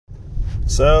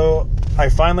So, I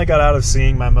finally got out of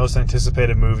seeing my most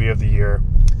anticipated movie of the year.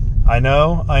 I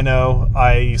know,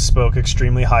 I spoke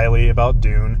extremely highly about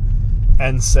Dune,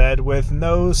 and said with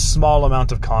no small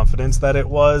amount of confidence that it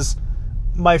was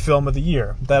my film of the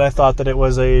year, that I thought that it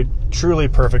was a truly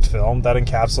perfect film that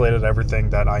encapsulated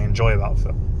everything that I enjoy about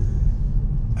film.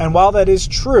 And while that is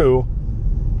true,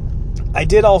 I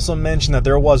did also mention that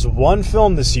there was one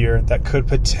film this year that could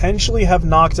potentially have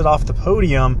knocked it off the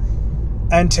podium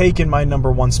and taken my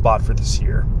number one spot for this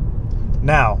year.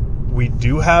 Now, we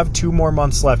do have 2 more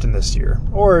months left in this year,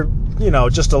 or,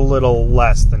 just a little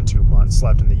less than 2 months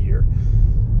left in the year.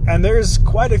 And there's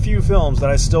quite a few films that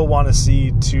I still want to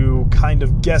see to kind of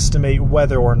guesstimate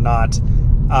whether or not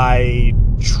I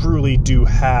truly do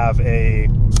have a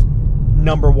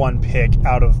number one pick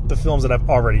out of the films that I've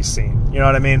already seen. You know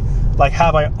what I mean? Like,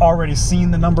 have I already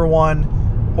seen the number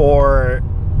one, or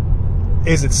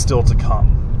is it still to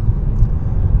come?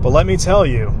 But let me tell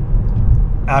you,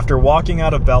 after walking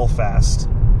out of Belfast,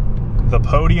 the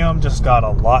podium just got a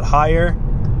lot higher,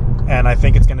 and I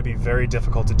think it's going to be very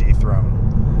difficult to dethrone.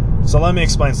 So let me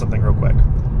explain something real quick.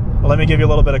 Let me give you a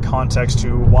little bit of context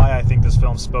to why I think this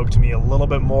film spoke to me a little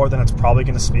bit more than it's probably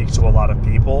going to speak to a lot of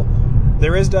people.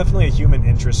 There is definitely a human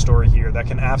interest story here that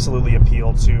can absolutely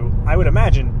appeal to, I would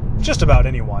imagine, just about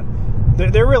anyone.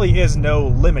 There really is no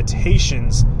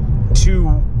limitations to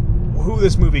who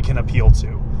this movie can appeal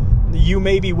to. You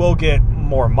maybe will get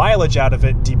more mileage out of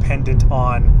it dependent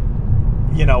on,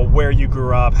 where you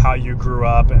grew up, how you grew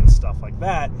up, and stuff like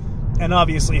that. And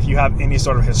obviously, if you have any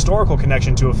sort of historical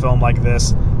connection to a film like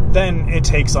this, then it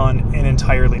takes on an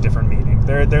entirely different meaning.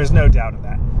 There's no doubt of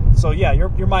that. So yeah,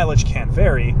 your mileage can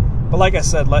vary. But like I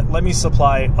said, let me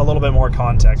supply a little bit more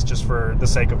context just for the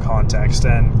sake of context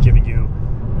and giving you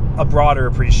a broader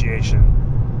appreciation.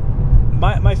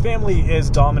 My family is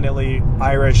dominantly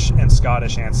Irish and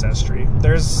Scottish ancestry.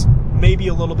 There's maybe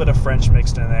a little bit of French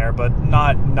mixed in there, but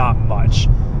not much.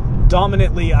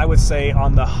 Dominantly, I would say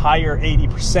on the higher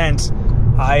 80%,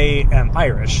 I am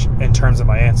Irish in terms of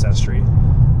my ancestry.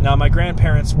 Now, my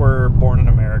grandparents were born in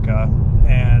America,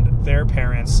 and their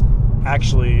parents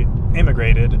actually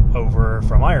immigrated over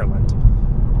from Ireland.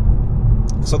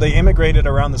 So they immigrated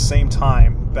around the same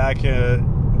time, back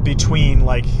between,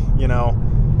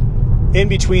 in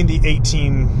between the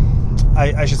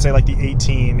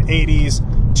 1880s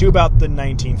to about the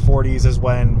 1940s is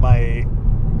when my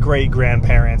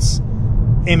great-grandparents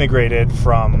immigrated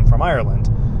from Ireland.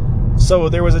 So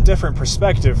there was a different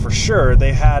perspective for sure.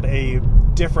 They had a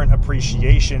different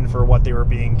appreciation for what they were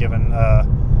being given,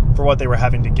 for what they were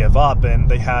having to give up, and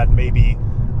they had maybe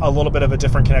a little bit of a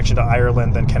different connection to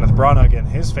Ireland than Kenneth Branagh and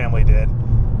his family did.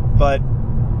 But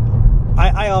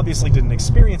I obviously didn't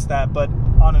experience that, but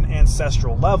on an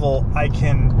ancestral level, I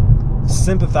can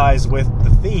sympathize with the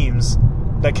themes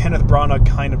that Kenneth Branagh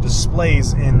kind of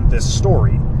displays in this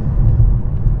story.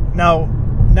 Now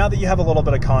that you have a little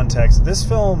bit of context, this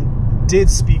film did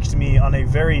speak to me on a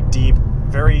very deep,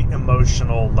 very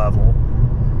emotional level.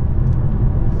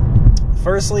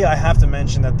 Firstly, I have to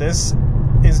mention that this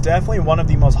is definitely one of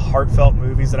the most heartfelt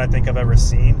movies that I think I've ever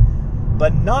seen,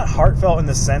 but not heartfelt in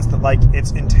the sense that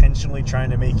it's intentionally trying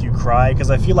to make you cry,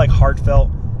 because I feel like heartfelt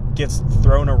gets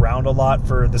thrown around a lot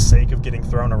for the sake of getting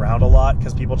thrown around a lot,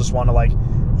 because people just want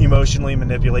to emotionally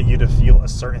manipulate you to feel a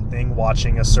certain thing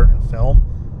watching a certain film.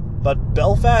 But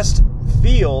Belfast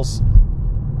feels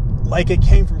like it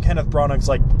came from Kenneth Branagh's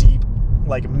deep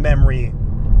memory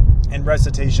and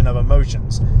recitation of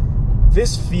emotions.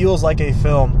 This feels like a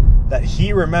film that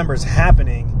he remembers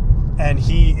happening, and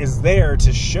he is there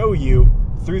to show you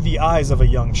through the eyes of a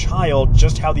young child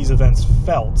just how these events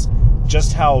felt,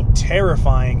 just how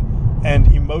terrifying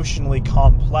and emotionally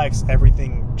complex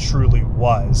everything truly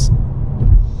was.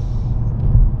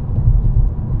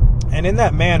 And in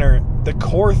that manner, the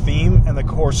core theme and the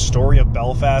core story of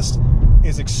Belfast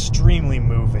is extremely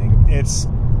moving. It's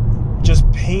just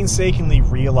painstakingly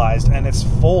realized, and it's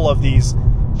full of these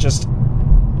just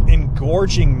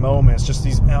engorging moments,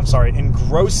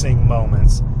 engrossing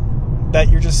moments that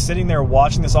you're just sitting there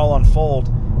watching this all unfold,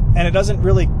 and it doesn't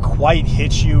really quite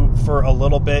hit you for a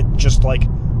little bit, just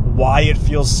why it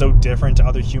feels so different to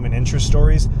other human interest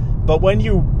stories. But when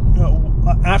you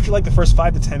after the first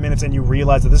 5 to 10 minutes and you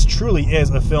realize that this truly is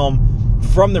a film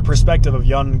from the perspective of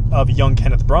young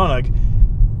Kenneth Branagh,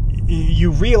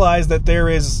 you realize that there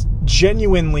is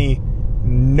genuinely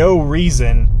no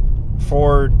reason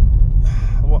for,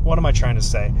 what am I trying to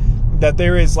say? That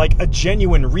there is a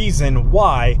genuine reason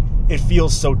why it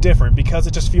feels so different, because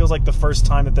it just feels like the first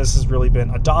time that this has really been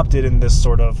adopted in this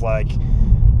sort of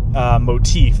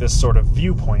motif, this sort of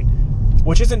viewpoint.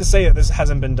 Which isn't to say that this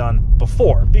hasn't been done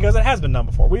before, because it has been done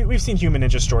before. We've seen human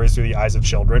ninja stories through the eyes of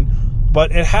children,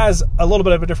 but it has a little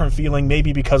bit of a different feeling,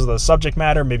 maybe because of the subject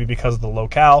matter, maybe because of the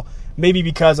locale, maybe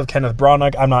because of Kenneth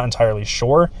Branagh. I'm not entirely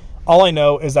sure. All I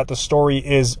know is that the story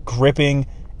is gripping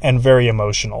and very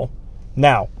emotional.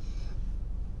 Now,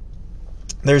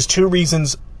 there's two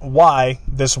reasons why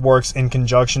this works in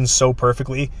conjunction so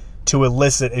perfectly to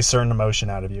elicit a certain emotion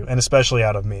out of you, and especially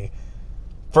out of me.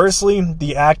 Firstly,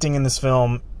 the acting in this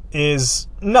film is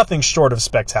nothing short of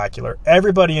spectacular.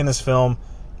 Everybody in this film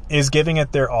is giving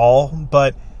it their all,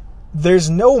 but there's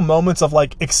no moments of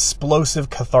like explosive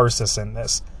catharsis in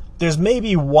this. There's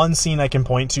maybe one scene I can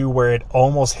point to where it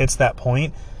almost hits that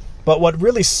point, but what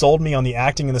really sold me on the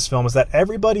acting in this film is that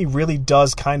everybody really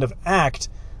does kind of act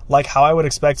like how I would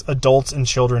expect adults and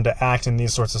children to act in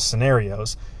these sorts of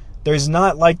scenarios. There's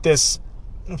not like this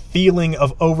feeling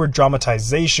of over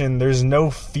dramatization. There's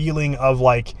no feeling of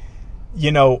like,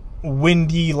 you know,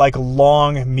 windy, like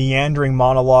long meandering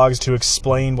monologues to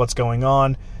explain what's going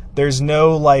on. There's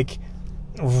no like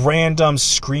random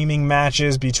screaming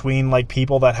matches between like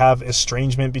people that have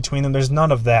estrangement between them. There's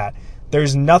none of that.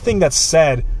 There's nothing that's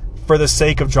said for the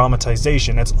sake of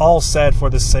dramatization. It's all said for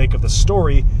the sake of the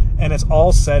story, and it's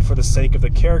all said for the sake of the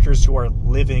characters who are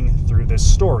living through this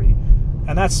story.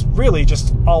 And that's really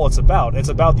just all it's about. It's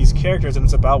about these characters, and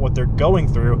it's about what they're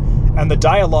going through. And the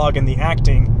dialogue and the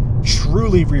acting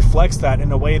truly reflects that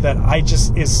in a way that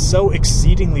is so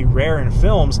exceedingly rare in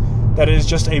films that it is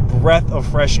just a breath of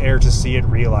fresh air to see it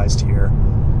realized here.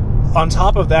 On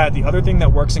top of that, the other thing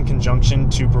that works in conjunction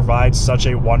to provide such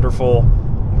a wonderful,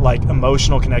 like,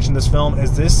 emotional connection to this film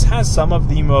is this has some of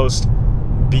the most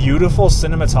beautiful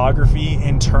cinematography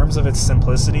in terms of its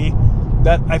simplicity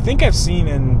that I think I've seen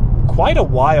in quite a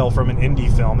while from an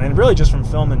indie film, and really just from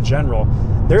film in general.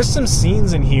 There's some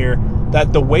scenes in here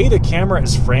that the way the camera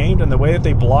is framed and the way that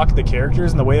they block the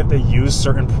characters and the way that they use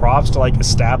certain props to like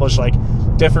establish like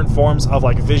different forms of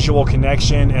like visual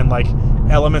connection and like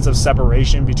elements of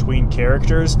separation between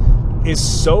characters is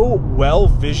so well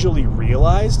visually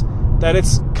realized that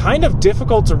it's kind of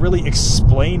difficult to really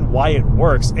explain why it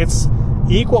works. It's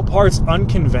equal parts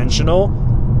unconventional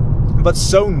but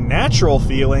so natural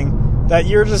feeling that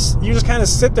you just kind of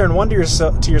sit there and wonder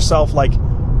to yourself, like,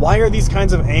 why are these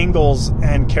kinds of angles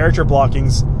and character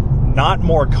blockings not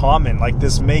more common? Like,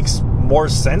 this makes more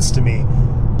sense to me.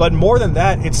 But more than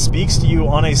that, it speaks to you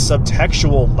on a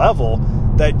subtextual level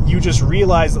that you just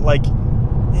realize that, like,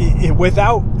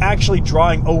 without actually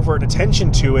drawing overt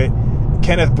attention to it,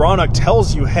 Kenneth Branagh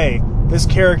tells you, hey, this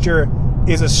character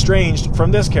is estranged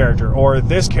from this character, or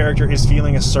this character is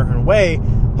feeling a certain way,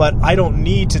 but I don't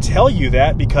need to tell you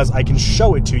that because I can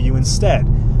show it to you instead.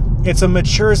 It's a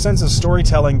mature sense of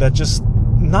storytelling that just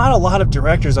not a lot of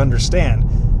directors understand.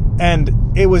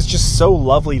 And it was just so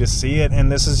lovely to see it,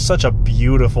 and this is such a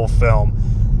beautiful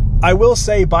film. I will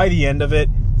say, by the end of it,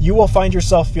 you will find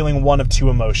yourself feeling one of two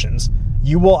emotions.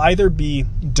 You will either be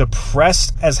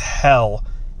depressed as hell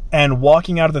and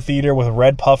walking out of the theater with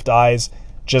red puffed eyes,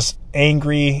 just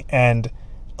angry and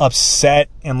upset,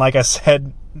 and like I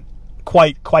said,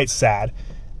 quite sad.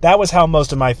 That was how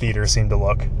most of my theater seemed to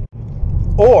look.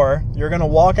 Or you're going to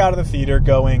walk out of the theater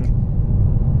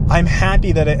going, I'm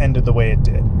happy that it ended the way it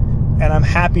did. And I'm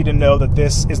happy to know that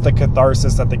this is the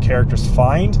catharsis that the characters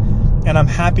find. And I'm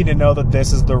happy to know that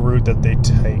this is the route that they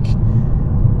take.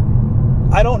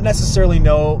 I don't necessarily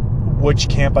know which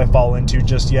camp I fall into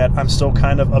just yet. I'm still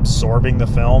kind of absorbing the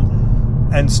film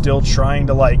and still trying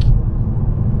to, like,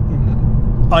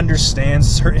 understand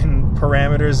certain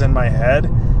parameters in my head.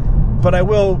 But I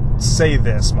will say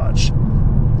this much.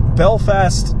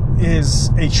 Belfast is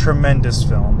a tremendous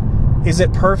film. Is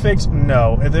it perfect?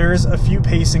 No. There's a few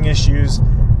pacing issues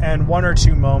and one or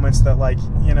two moments that, like,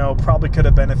 you know, probably could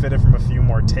have benefited from a few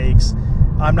more takes.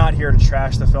 I'm not here to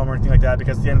trash the film or anything like that,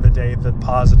 because at the end of the day, the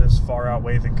positives far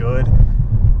outweigh the good.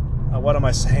 What am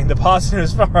I saying? The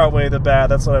positives far outweigh the bad.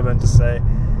 That's what I meant to say.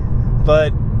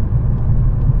 But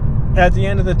at the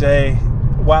end of the day,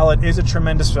 while it is a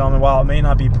tremendous film and while it may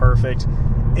not be perfect,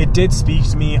 it did speak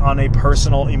to me on a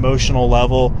personal, emotional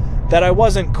level that I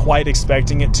wasn't quite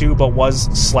expecting it to, but was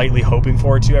slightly hoping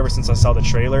for it to ever since I saw the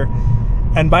trailer.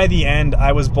 And by the end,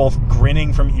 I was both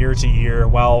grinning from ear to ear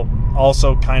while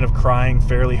also kind of crying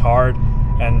fairly hard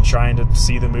and trying to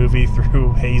see the movie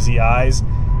through hazy eyes.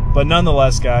 But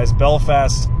nonetheless, guys,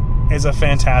 Belfast is a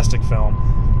fantastic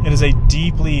film. It is a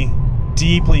deeply,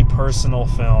 deeply personal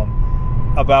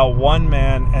film about one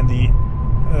man and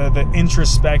the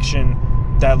introspection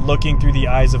that looking through the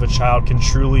eyes of a child can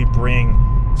truly bring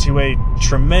to a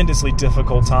tremendously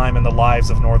difficult time in the lives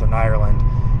of Northern Ireland.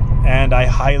 and I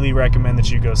highly recommend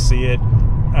that you go see it.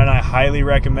 And I highly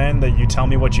recommend that you tell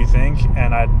me what you think,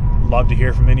 and I'd love to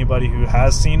hear from anybody who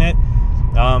has seen it.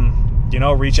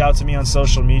 Reach out to me on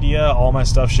social media. All my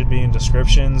stuff should be in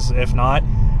descriptions. If not,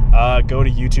 go to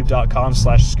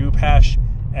youtube.com/scoophash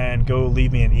and go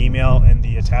leave me an email in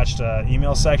the attached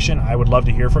email section. I would love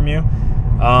to hear from you.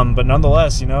 But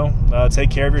nonetheless, take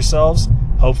care of yourselves.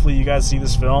 Hopefully you guys see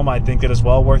this film. I think it is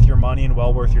well worth your money and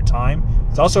well worth your time.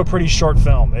 It's also a pretty short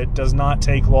film. It does not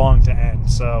take long to end.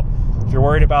 So if you're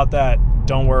worried about that,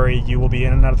 don't worry. You will be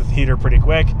in and out of the theater pretty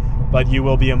quick, but you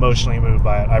will be emotionally moved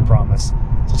by it, I promise.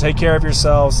 So take care of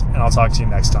yourselves, and I'll talk to you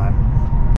next time.